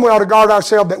 Number one, we ought to guard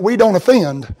ourselves that we don't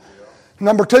offend.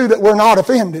 Number two, that we're not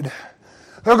offended.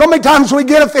 There are going to be times we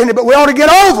get offended, but we ought to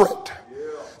get over it.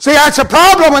 See, that's a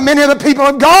problem with many of the people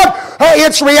of God.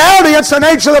 It's reality. It's the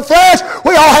nature of the flesh.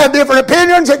 We all have different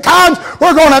opinions. At times,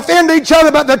 we're going to offend each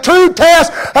other, but the true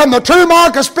test and the true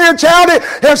mark of spirituality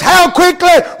is how quickly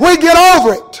we get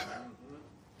over it.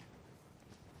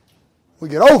 We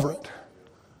get over it.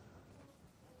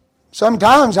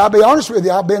 Sometimes, I'll be honest with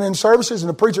you, I've been in services and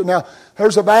a preacher. Now,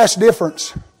 there's a vast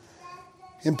difference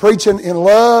in preaching in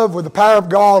love with the power of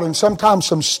God and sometimes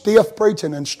some stiff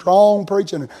preaching and strong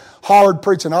preaching and hard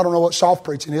preaching. I don't know what soft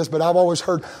preaching is, but I've always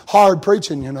heard hard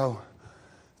preaching, you know.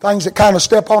 Things that kind of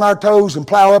step on our toes and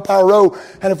plow up our road.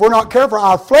 And if we're not careful,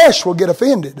 our flesh will get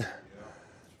offended.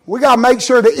 We got to make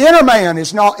sure the inner man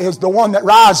is the one that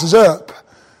rises up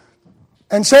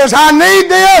and says, I need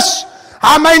this.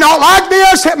 I may not like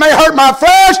this. It may hurt my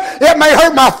flesh. It may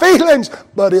hurt my feelings.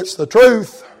 But it's the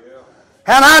truth.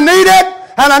 And I need it.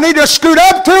 And I need to scoot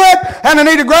up to it. And I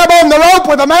need to grab on the rope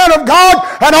with the man of God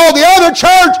and all the other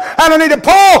church. And I need to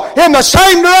pull in the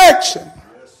same direction.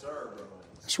 Yes, sir, brother.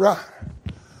 That's right.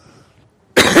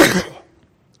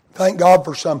 Thank God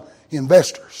for some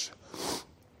investors.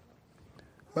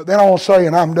 But then I want to say,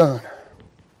 and I'm done.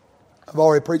 I've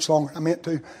already preached longer than I meant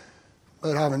to.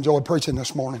 But I've enjoyed preaching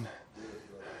this morning.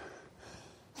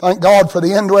 Thank God for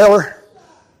the indweller.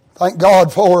 Thank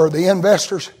God for the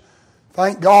investors.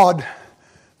 Thank God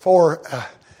for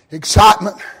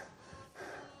excitement,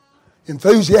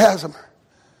 enthusiasm.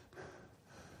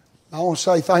 I want to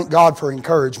say thank God for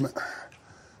encouragement.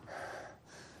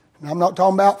 And I'm not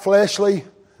talking about fleshly,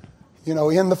 in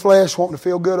the flesh, wanting to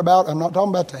feel good about it. I'm not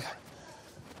talking about that.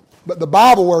 But the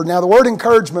Bible word, now the word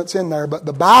encouragement's in there, but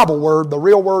the Bible word, the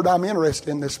real word I'm interested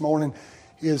in this morning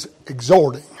is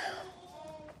exhorting.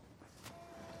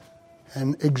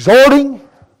 And exhorting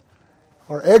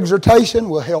or exhortation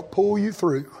will help pull you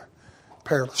through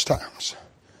perilous times.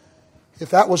 If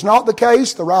that was not the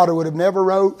case, the writer would have never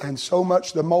wrote, and so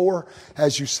much the more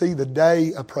as you see the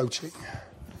day approaching.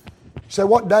 You say,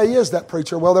 what day is that,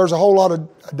 preacher? Well, there's a whole lot of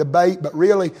debate, but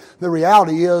really the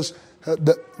reality is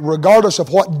that regardless of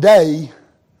what day,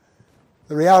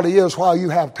 the reality is while you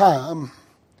have time,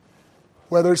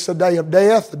 whether it's the day of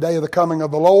death, the day of the coming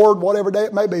of the Lord, whatever day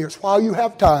it may be, it's while you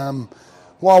have time.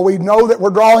 While we know that we're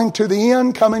drawing to the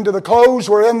end, coming to the close,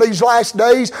 we're in these last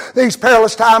days, these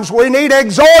perilous times, we need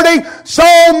exhorting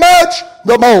so much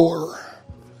the more.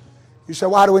 You say,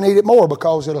 why do we need it more?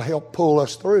 Because it'll help pull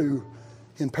us through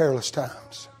in perilous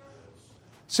times.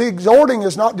 See, exhorting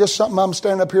is not just something I'm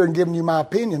standing up here and giving you my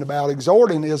opinion about.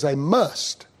 Exhorting is a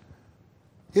must.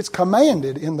 It's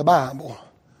commanded in the Bible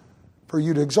for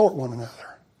you to exhort one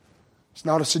another. It's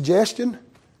not a suggestion,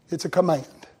 it's a command.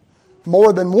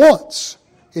 More than once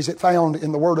is it found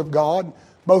in the Word of God,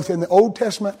 both in the Old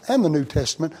Testament and the New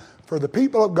Testament, for the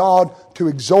people of God to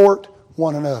exhort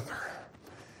one another.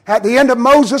 At the end of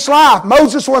Moses' life,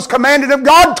 Moses was commanded of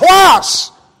God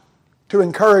twice to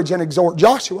encourage and exhort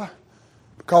Joshua,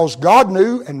 because God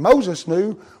knew and Moses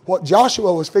knew what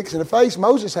Joshua was fixing to face.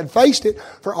 Moses had faced it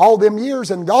for all them years,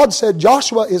 and God said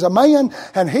Joshua is a man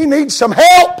and he needs some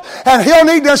help, and he'll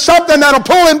need something that'll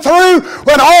pull him through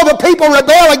when all the people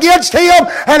rebel against him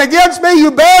and against me.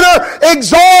 You better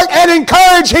exhort and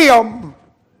encourage him.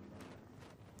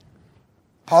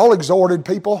 Paul exhorted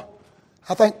people.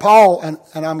 I think Paul, and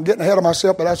I'm getting ahead of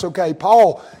myself, but that's okay.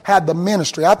 Paul had the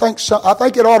ministry. I think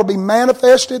it ought to be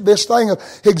manifested, this thing of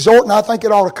exhorting. I think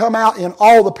it ought to come out in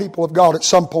all the people of God at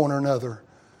some point or another.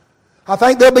 I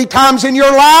think there'll be times in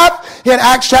your life, in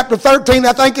Acts chapter 13,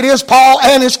 I think it is, Paul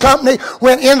and his company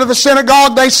went into the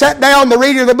synagogue. They sat down, the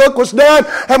reading of the book was done,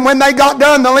 and when they got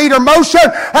done, the leader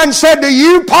motioned and said, "Do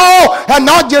you, Paul, and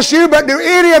not just you, but do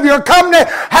any of your company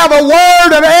have a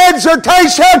word of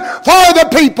exhortation for the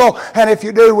people? And if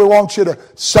you do, we want you to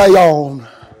say on."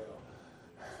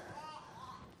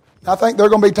 I think there are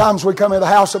going to be times we come in the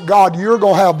house of God, you're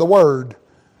going to have the word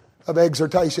of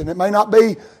exhortation. It may not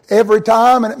be every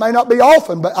time and it may not be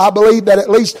often, but I believe that at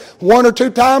least one or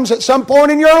two times at some point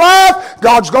in your life,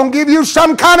 God's going to give you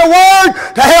some kind of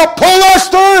word to help pull us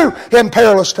through in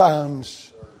perilous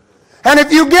times. And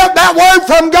if you get that word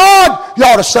from God, you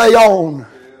ought to say on.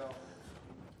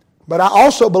 But I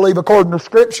also believe, according to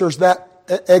Scriptures, that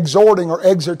exhorting or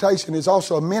exhortation is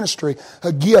also a ministry,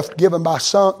 a gift given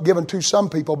to some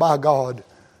people by God.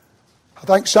 I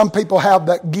think some people have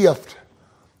that gift.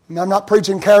 And I'm not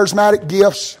preaching charismatic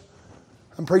gifts.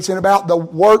 I'm preaching about the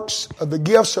works of the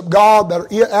gifts of God that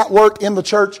are at work in the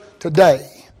church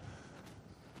today.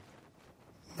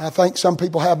 I think some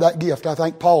people have that gift. I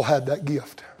think Paul had that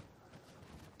gift.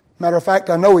 Matter of fact,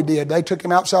 I know he did. They took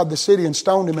him outside the city and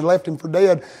stoned him and left him for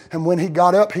dead. And when he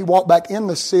got up, he walked back in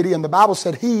the city, and the Bible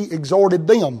said he exhorted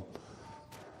them.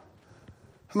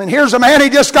 I mean, here's a man, he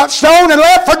just got stoned and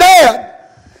left for dead.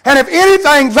 And if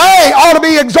anything, they ought to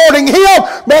be exhorting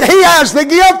him, but he has the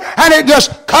gift, and it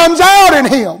just comes out in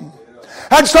him.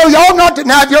 And so you ought not to,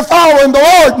 now if you're following the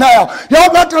Lord now, you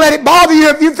ought not to let it bother you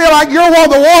if you feel like you're one of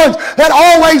the ones that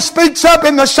always speaks up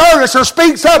in the service or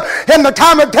speaks up in the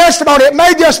time of testimony. It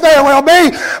may just very well be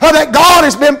that God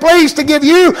has been pleased to give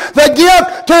you the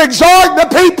gift to exhort the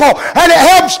people, and it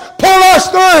helps pull us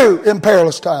through in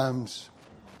perilous times.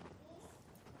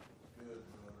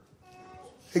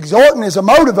 Exhorting is a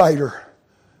motivator.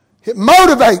 It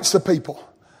motivates the people.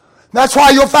 That's why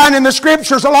you'll find in the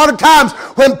Scriptures a lot of times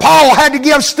when Paul had to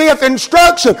give stiff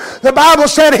instruction, the Bible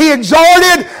said he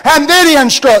exhorted and then he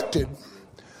instructed.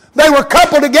 They were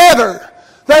coupled together.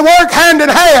 They worked hand in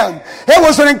hand. It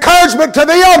was an encouragement to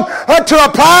them to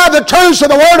apply the truths of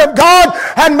the Word of God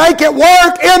and make it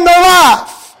work in their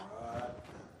life.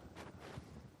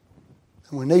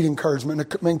 And we need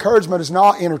encouragement. Encouragement is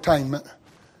not entertainment.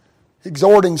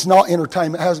 Exhorting is not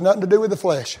entertainment. It has nothing to do with the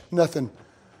flesh. Nothing.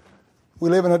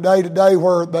 We live in a day today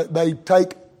where they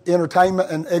take entertainment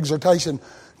and exhortation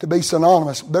to be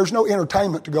synonymous. There's no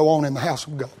entertainment to go on in the house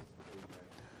of God.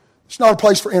 It's not a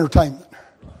place for entertainment.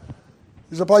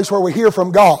 It's a place where we hear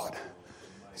from God.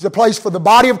 It's a place for the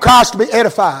body of Christ to be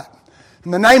edified,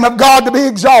 and the name of God to be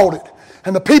exalted,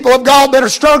 and the people of God that are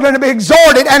struggling to be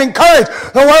exhorted and encouraged.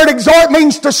 The word exhort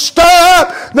means to stir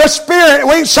up the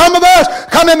Spirit. Some of us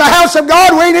come in the house of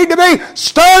God, we need to be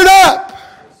stirred up.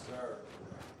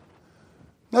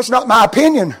 That's not my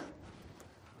opinion.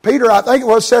 Peter, I think it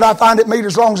was, said, "I find it meet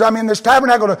as long as I'm in this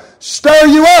tabernacle to stir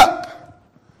you up."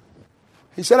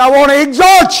 He said, "I want to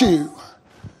exhort you."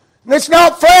 And it's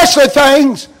not fleshly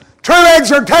things. True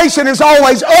exhortation is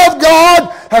always of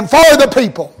God and for the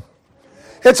people.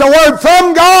 It's a word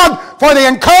from God for the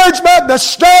encouragement, the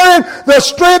stirring, the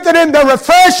strengthening, the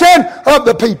refreshing of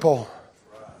the people.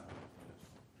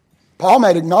 Paul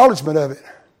made acknowledgement of it.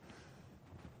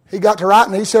 He got to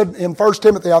writing, he said in 1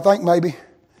 Timothy, I think maybe,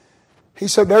 he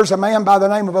said, "There's a man by the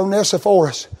name of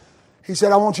Onesiphorus." He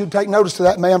said, "I want you to take notice to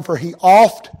that man, for he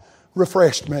oft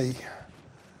refreshed me."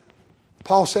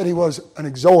 Paul said he was an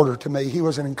exhorter to me. He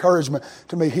was an encouragement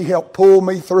to me. He helped pull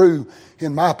me through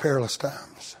in my perilous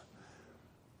times.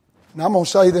 And I'm going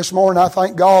to say this morning, I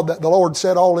thank God that the Lord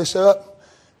set all this up.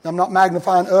 I'm not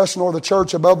magnifying us nor the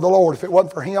church above the Lord. If it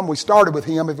wasn't for Him, we started with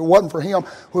Him. If it wasn't for Him,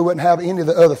 we wouldn't have any of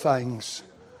the other things.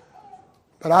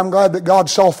 But I'm glad that God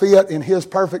saw fit in His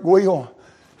perfect will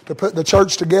to put the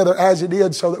church together as He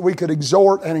did so that we could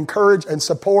exhort and encourage and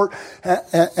support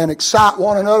and excite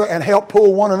one another and help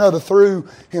pull one another through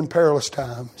in perilous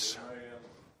times.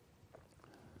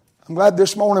 I'm glad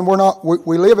this morning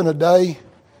we live in a day,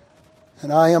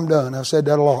 and I am done. I've said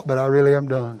that a lot, but I really am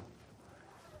done.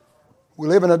 We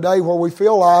live in a day where we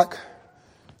feel like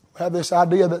we have this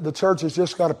idea that the church has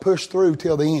just got to push through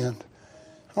till the end.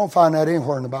 I don't find that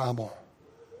anywhere in the Bible,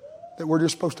 that we're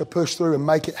just supposed to push through and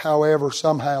make it however,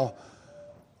 somehow.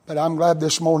 But I'm glad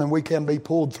this morning we can be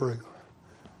pulled through,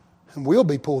 and will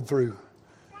be pulled through.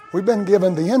 We've been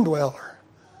given the indweller.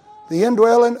 The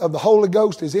indwelling of the Holy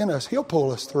Ghost is in us. He'll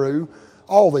pull us through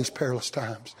all these perilous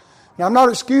times. Now, I'm not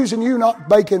excusing you not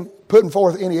putting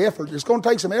forth any effort. It's going to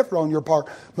take some effort on your part.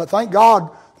 But thank God,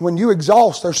 when you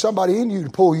exhaust, there's somebody in you to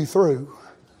pull you through.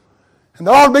 And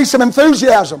there ought to be some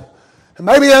enthusiasm. And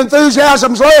maybe the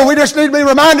enthusiasm's low. We just need to be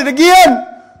reminded again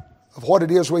of what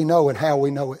it is we know and how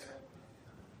we know it.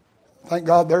 Thank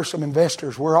God there's some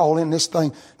investors. We're all in this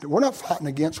thing. We're not fighting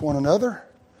against one another.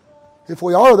 If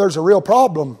we are, there's a real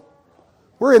problem.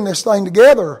 We're in this thing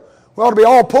together. We ought to be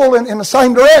all pulling in the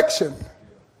same direction.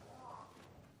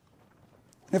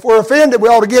 If we're offended, we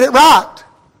ought to get it right.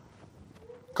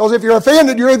 Because if you're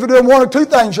offended, you're either doing one or two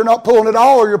things. You're not pulling at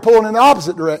all, or you're pulling in the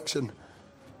opposite direction.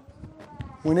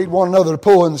 We need one another to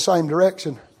pull in the same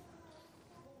direction.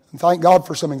 And thank God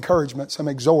for some encouragement, some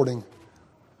exhorting.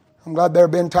 I'm glad there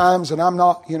have been times, and I'm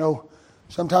not,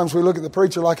 sometimes we look at the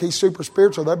preacher like he's super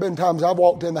spiritual. There have been times I've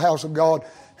walked in the house of God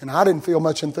and I didn't feel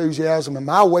much enthusiasm, and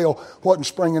my well wasn't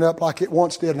springing up like it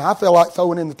once did, and I felt like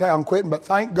throwing in the towel and quitting. But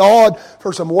thank God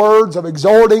for some words of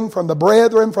exhorting from the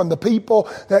brethren, from the people,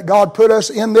 that God put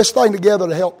us in this thing together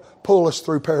to help pull us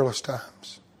through perilous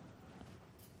times.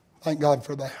 Thank God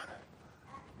for that.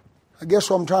 I guess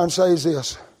what I'm trying to say is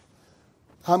this.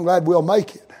 I'm glad we'll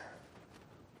make it.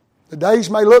 The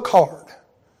days may look hard,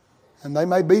 and they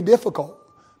may be difficult.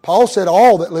 Paul said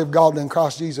all that live godly in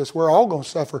Christ Jesus, we're all going to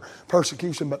suffer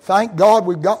persecution. But thank God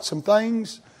we've got some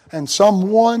things and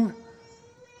someone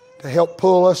to help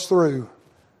pull us through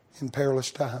in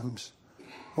perilous times.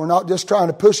 We're not just trying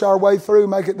to push our way through,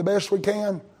 make it the best we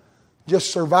can. Just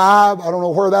survive. I don't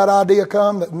know where that idea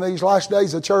comes, that in these last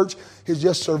days the church is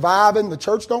just surviving. The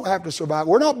church don't have to survive.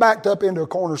 We're not backed up into a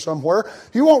corner somewhere.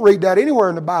 You won't read that anywhere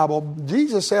in the Bible.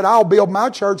 Jesus said, I'll build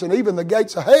my church, and even the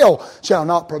gates of hell shall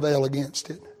not prevail against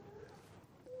it.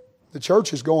 The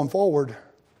church is going forward.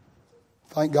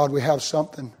 Thank God we have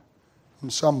something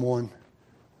and someone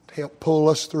to help pull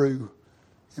us through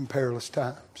in perilous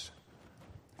times.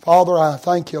 Father, I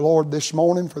thank you, Lord, this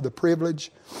morning for the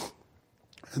privilege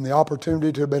and the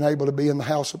opportunity to have been able to be in the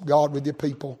house of God with your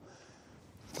people.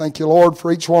 Thank you, Lord,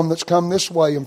 for each one that's come this way. And